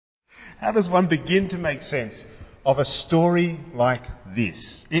How does one begin to make sense of a story like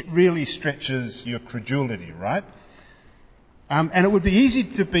this? It really stretches your credulity, right? And it would be easy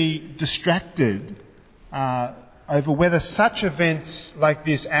to be distracted over whether such events like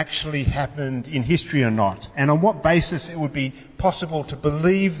this actually happened in history or not, and on what basis it would be possible to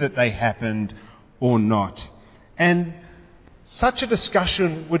believe that they happened or not. And such a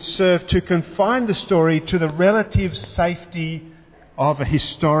discussion would serve to confine the story to the relative safety of a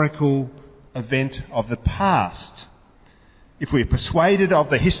historical event of the past. If we're persuaded of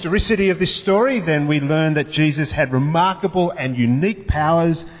the historicity of this story, then we learn that Jesus had remarkable and unique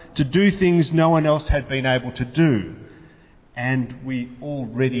powers to do things no one else had been able to do. And we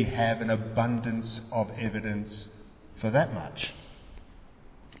already have an abundance of evidence for that much.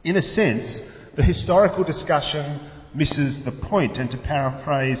 In a sense, the historical discussion misses the point, and to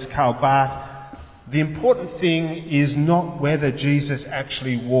paraphrase Karl Barth, the important thing is not whether Jesus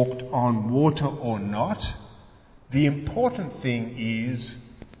actually walked on water or not. The important thing is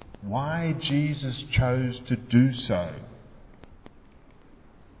why Jesus chose to do so.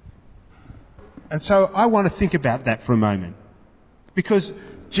 And so I want to think about that for a moment. Because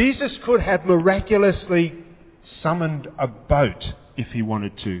Jesus could have miraculously summoned a boat if he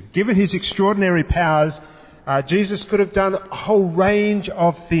wanted to. Given his extraordinary powers, Jesus could have done a whole range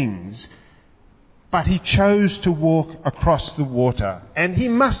of things. But he chose to walk across the water. And he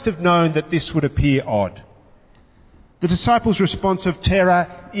must have known that this would appear odd. The disciples' response of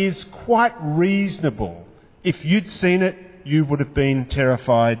terror is quite reasonable. If you'd seen it, you would have been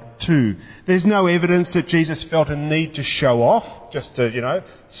terrified too. There's no evidence that Jesus felt a need to show off, just to,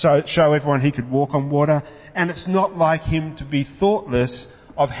 show everyone he could walk on water. And it's not like him to be thoughtless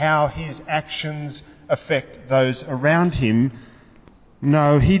of how his actions affect those around him.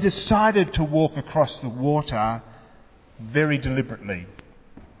 No, he decided to walk across the water very deliberately.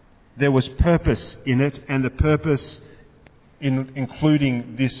 There was purpose in it, and the purpose in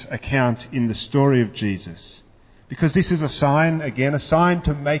including this account in the story of Jesus. Because this is a sign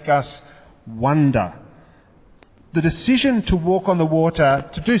to make us wonder. The decision to walk on the water,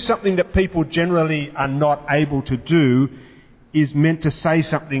 to do something that people generally are not able to do, is meant to say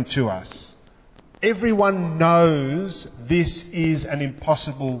something to us. Everyone knows this is an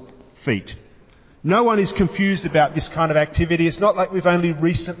impossible feat. No one is confused about this kind of activity. It's not like we've only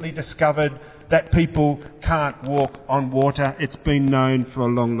recently discovered that people can't walk on water. It's been known for a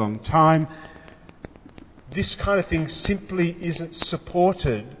long, long time. This kind of thing simply isn't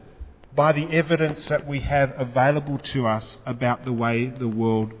supported by the evidence that we have available to us about the way the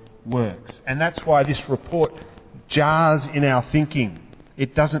world works. And that's why this report jars in our thinking.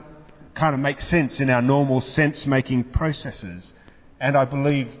 It doesn't kind of make sense in our normal sense-making processes. And I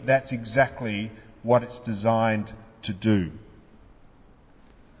believe that's exactly what it's designed to do.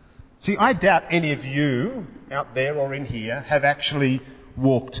 See, I doubt any of you out there or in here have actually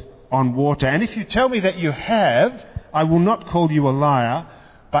walked on water. And if you tell me that you have, I will not call you a liar,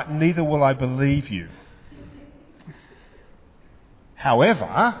 but neither will I believe you.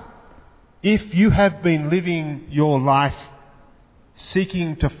 However, if you have been living your life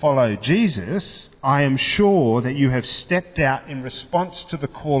seeking to follow Jesus, I am sure that you have stepped out in response to the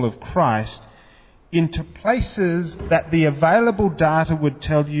call of Christ into places that the available data would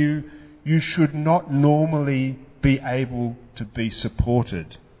tell you you should not normally be able to be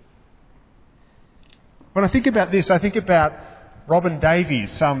supported. When I think about this, I think about Robin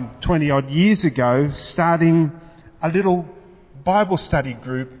Davies some 20 odd years ago starting a little Bible study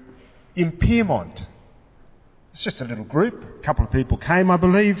group in Pyrmont. It's just a little group. A couple of people came, I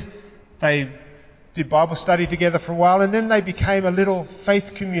believe. They did Bible study together for a while, and then they became a little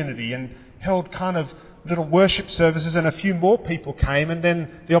faith community and held kind of little worship services, and a few more people came, and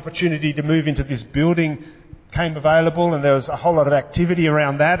then the opportunity to move into this building came available, and there was a whole lot of activity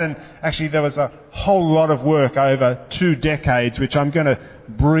around that, and actually there was a whole lot of work over 2 decades, which I'm going to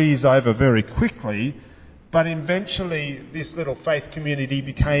breeze over very quickly. But eventually this little faith community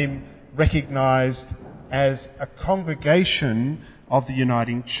became recognised as a congregation of the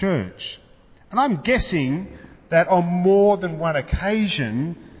Uniting Church. And I'm guessing that on more than one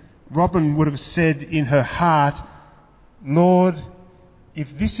occasion, Robin would have said in her heart, Lord, if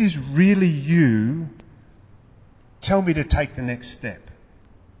this is really you, tell me to take the next step.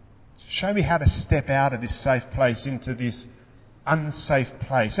 Show me how to step out of this safe place into this unsafe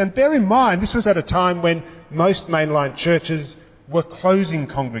place. And bear in mind, this was at a time when most mainline churches were closing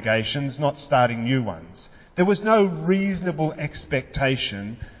congregations, not starting new ones. There was no reasonable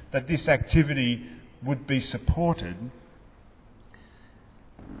expectation that this activity would be supported.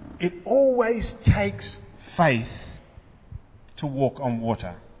 It always takes faith to walk on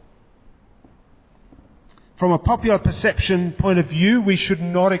water. From a popular perception point of view, we should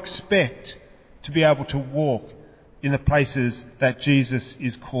not expect to be able to walk in the places that Jesus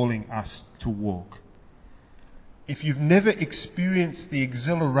is calling us to walk. If you've never experienced the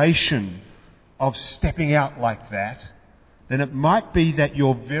exhilaration of stepping out like that, then it might be that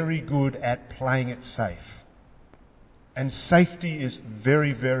you're very good at playing it safe. And safety is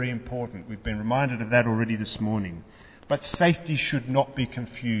very, very important. We've been reminded of that already this morning. But safety should not be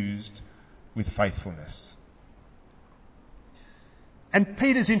confused with faithfulness. And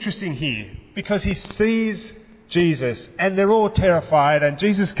Peter's interesting here because he sees Jesus and they're all terrified, and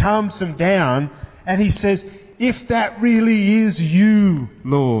Jesus calms them down and he says, "If that really is you,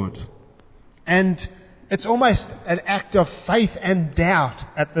 Lord." And it's almost an act of faith and doubt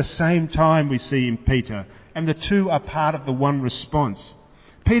at the same time we see in Peter, and the two are part of the one response.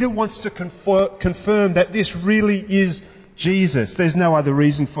 Peter wants to confirm that this really is Jesus. There's no other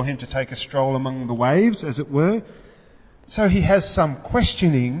reason for him to take a stroll among the waves, as it were. So he has some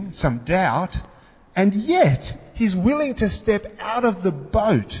questioning, some doubt, and yet he's willing to step out of the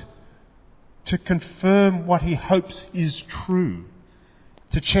boat to confirm what he hopes is true,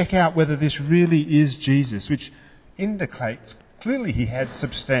 to check out whether this really is Jesus, which indicates clearly he had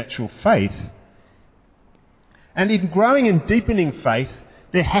substantial faith. And in growing and deepening faith,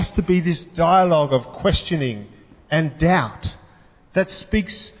 there has to be this dialogue of questioning and doubt that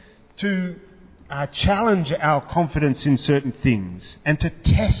speaks to challenge our confidence in certain things and to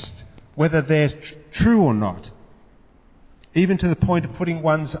test whether they're true or not, even to the point of putting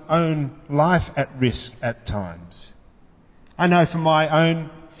one's own life at risk at times. I know from my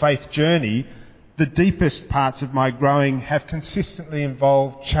own faith journey, the deepest parts of my growing have consistently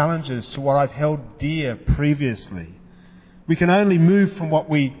involved challenges to what I've held dear previously. We can only move from what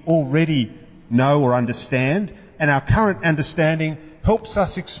we already know or understand, and our current understanding helps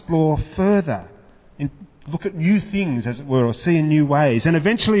us explore further and look at new things, as it were, or see in new ways. And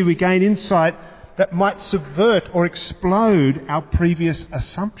eventually we gain insight that might subvert or explode our previous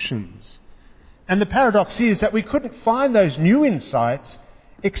assumptions. And the paradox is that we couldn't find those new insights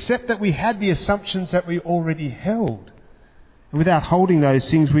except that we had the assumptions that we already held. And without holding those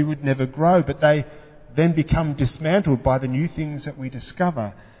things, we would never grow, but they then become dismantled by the new things that we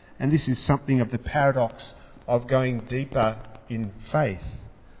discover. And this is something of the paradox of going deeper in faith.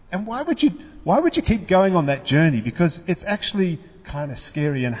 And why would you keep going on that journey? Because it's actually kind of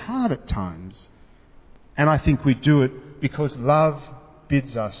scary and hard at times. And I think we do it because love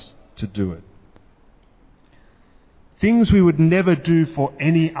bids us to do it. Things we would never do for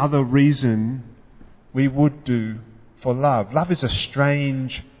any other reason, we would do for love. Love is a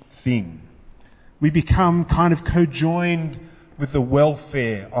strange thing. We become kind of co-joined with the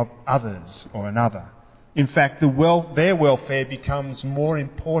welfare of others or another. In fact, their welfare becomes more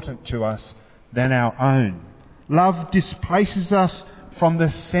important to us than our own. Love displaces us from the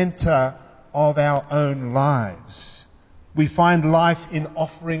centre of our own lives. We find life in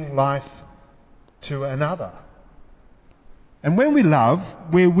offering life to another. And when we love,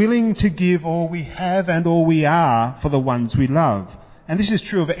 we're willing to give all we have and all we are for the ones we love. And this is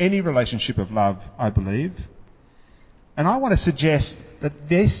true of any relationship of love, I believe. And I want to suggest that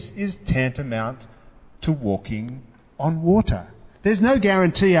this is tantamount to walking on water. There's no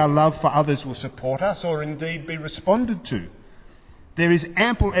guarantee our love for others will support us or indeed be responded to. There is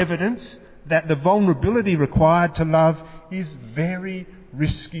ample evidence that the vulnerability required to love is very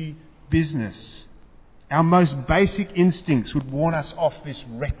risky business. Our most basic instincts would warn us off this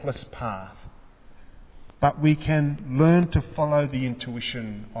reckless path. But we can learn to follow the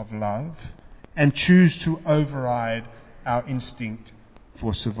intuition of love and choose to override our instinct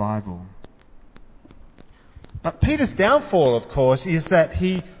for survival. But Peter's downfall, of course, is that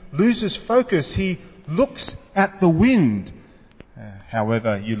he loses focus. He looks at the wind.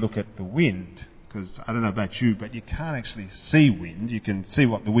 However you look at the wind, because I don't know about you, but you can't actually see wind. You can see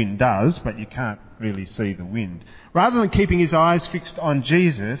what the wind does, but you can't really see the wind. Rather than keeping his eyes fixed on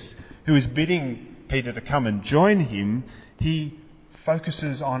Jesus, who is bidding Peter to come and join him, he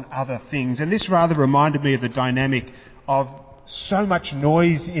focuses on other things. And this rather reminded me of the dynamic of so much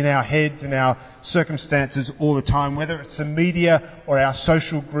noise in our heads and our circumstances all the time, whether it's the media or our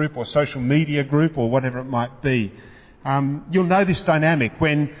social group or social media group or whatever it might be. You'll know this dynamic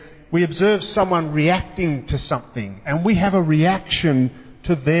when we observe someone reacting to something and we have a reaction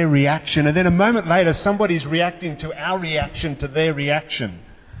to their reaction, and then a moment later somebody's reacting to our reaction to their reaction.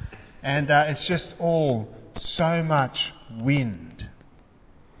 And it's just all so much wind.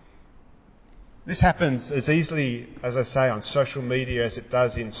 This happens as easily, as I say, on social media as it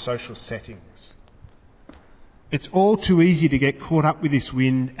does in social settings. It's all too easy to get caught up with this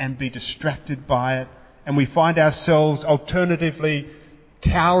wind and be distracted by it and we find ourselves alternatively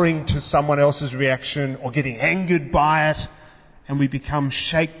cowering to someone else's reaction or getting angered by it, and we become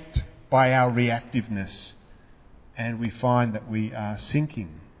shaped by our reactiveness, and we find that we are sinking.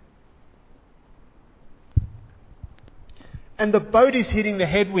 And the boat is hitting the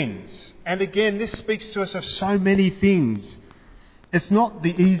headwinds. And again, this speaks to us of so many things. It's not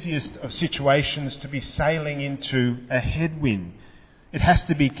the easiest of situations to be sailing into a headwind. It has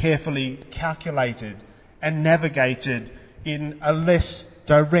to be carefully calculated and navigated in a less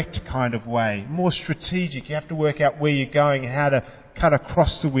direct kind of way, more strategic. You have to work out where you're going and how to cut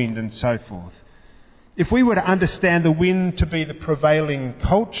across the wind and so forth. If we were to understand the wind to be the prevailing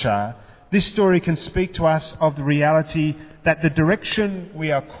culture, this story can speak to us of the reality that the direction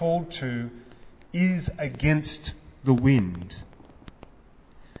we are called to is against the wind.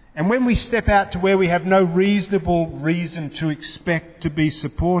 And when we step out to where we have no reasonable reason to expect to be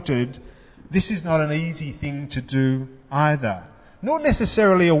supported, this is not an easy thing to do either. Not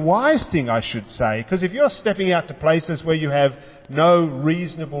necessarily a wise thing, I should say, because if you're stepping out to places where you have no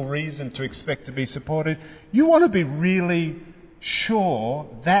reasonable reason to expect to be supported, you want to be really sure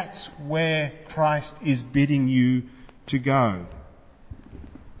that's where Christ is bidding you to go.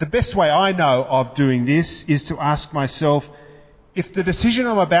 The best way I know of doing this is to ask myself, if the decision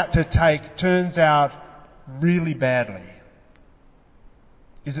I'm about to take turns out really badly,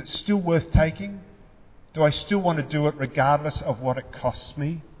 is it still worth taking? Do I still want to do it regardless of what it costs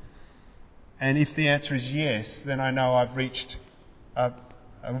me? And if the answer is yes, then I know I've reached a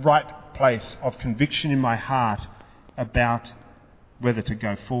right place of conviction in my heart about whether to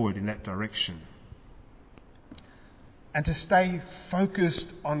go forward in that direction. And to stay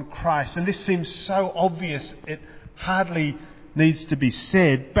focused on Christ. And this seems so obvious, it hardly needs to be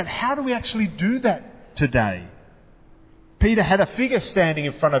said, but how do we actually do that today? Peter had a figure standing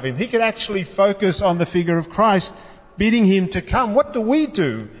in front of him. He could actually focus on the figure of Christ, bidding him to come. What do we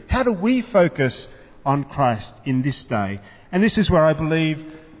do? How do we focus on Christ in this day? And this is where I believe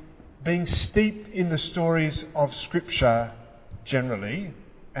being steeped in the stories of Scripture generally,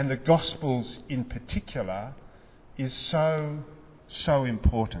 and the Gospels in particular, is so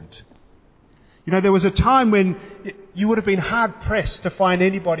important. You know, there was a time when you would have been hard-pressed to find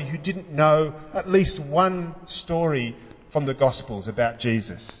anybody who didn't know at least one story from the Gospels about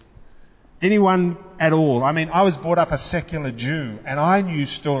Jesus. Anyone at all. I mean, I was brought up a secular Jew, and I knew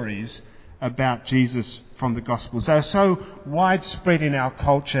stories about Jesus from the Gospels. They were so widespread in our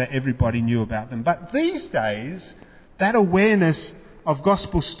culture, everybody knew about them. But these days, that awareness of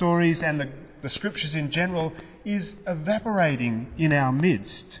Gospel stories and the Scriptures in general is evaporating in our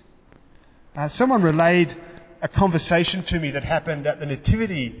midst. Someone relayed a conversation to me that happened at the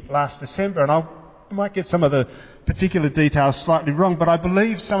Nativity last December, and I might get some of the particular details slightly wrong, but I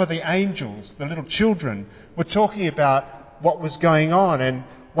believe some of the angels, the little children, were talking about what was going on, and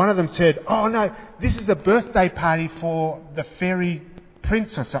one of them said, "Oh no, this is a birthday party for the fairy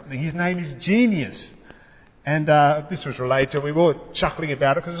prince or something. His name is Genius." And this was relayed to, we were chuckling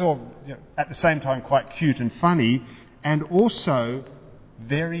about it because it was all, at the same time quite cute and funny, and also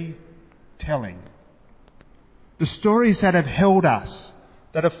very telling. The stories that have held us,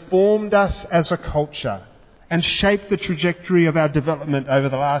 that have formed us as a culture and shaped the trajectory of our development over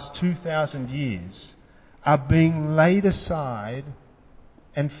the last 2,000 years, are being laid aside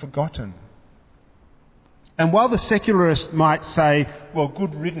and forgotten. And while the secularist might say, well,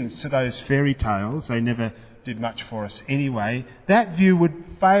 good riddance to those fairy tales, they never did much for us anyway, that view would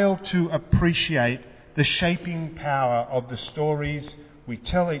fail to appreciate the shaping power of the stories we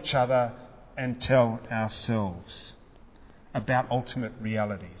tell each other and tell ourselves about ultimate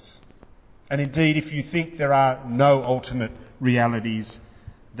realities. And indeed, if you think there are no ultimate realities,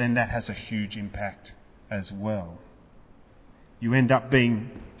 then that has a huge impact as well. You end up being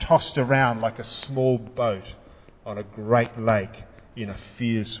tossed around like a small boat on a great lake in a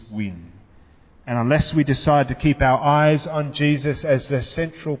fierce wind. And unless we decide to keep our eyes on Jesus as the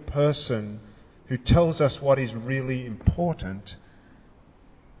central person who tells us what is really important,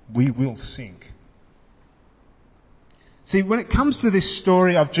 we will sink. See, when it comes to this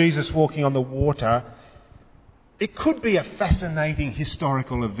story of Jesus walking on the water, it could be a fascinating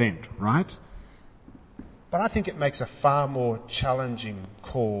historical event, right? But I think it makes a far more challenging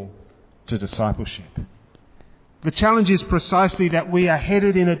call to discipleship. The challenge is precisely that we are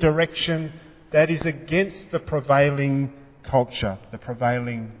headed in a direction that is against the prevailing culture, the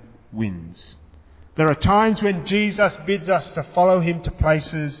prevailing winds. There are times when Jesus bids us to follow him to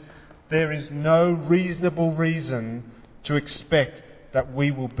places there is no reasonable reason to expect that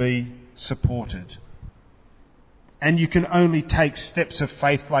we will be supported. And you can only take steps of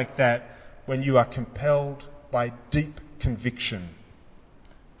faith like that when you are compelled by deep conviction.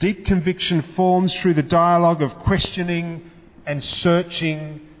 Deep conviction forms through the dialogue of questioning and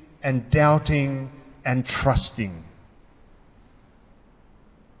searching and doubting and trusting.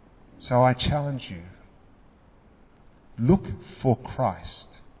 So I challenge you, look for Christ.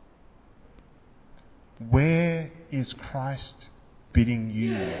 Where is Christ bidding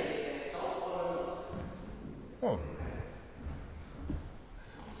you? Oh.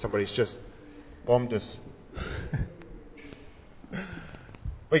 Somebody's just bombed us.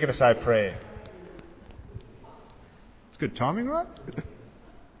 We're going to say a prayer. It's good timing, right?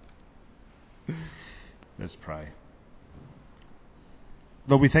 Let's pray.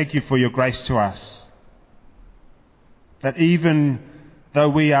 Lord, we thank you for your grace to us. That even though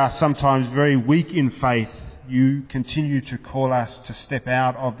we are sometimes very weak in faith, you continue to call us to step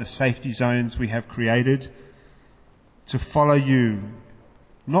out of the safety zones we have created, to follow you,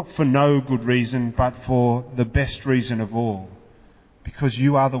 not for no good reason, but for the best reason of all. Because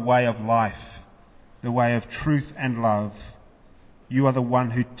you are the way of life, the way of truth and love. You are the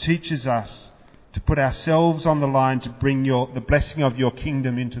one who teaches us to put ourselves on the line to bring the blessing of your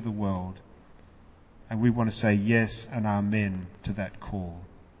kingdom into the world. And we want to say yes and amen to that call.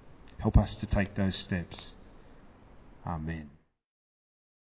 Help us to take those steps. Amen.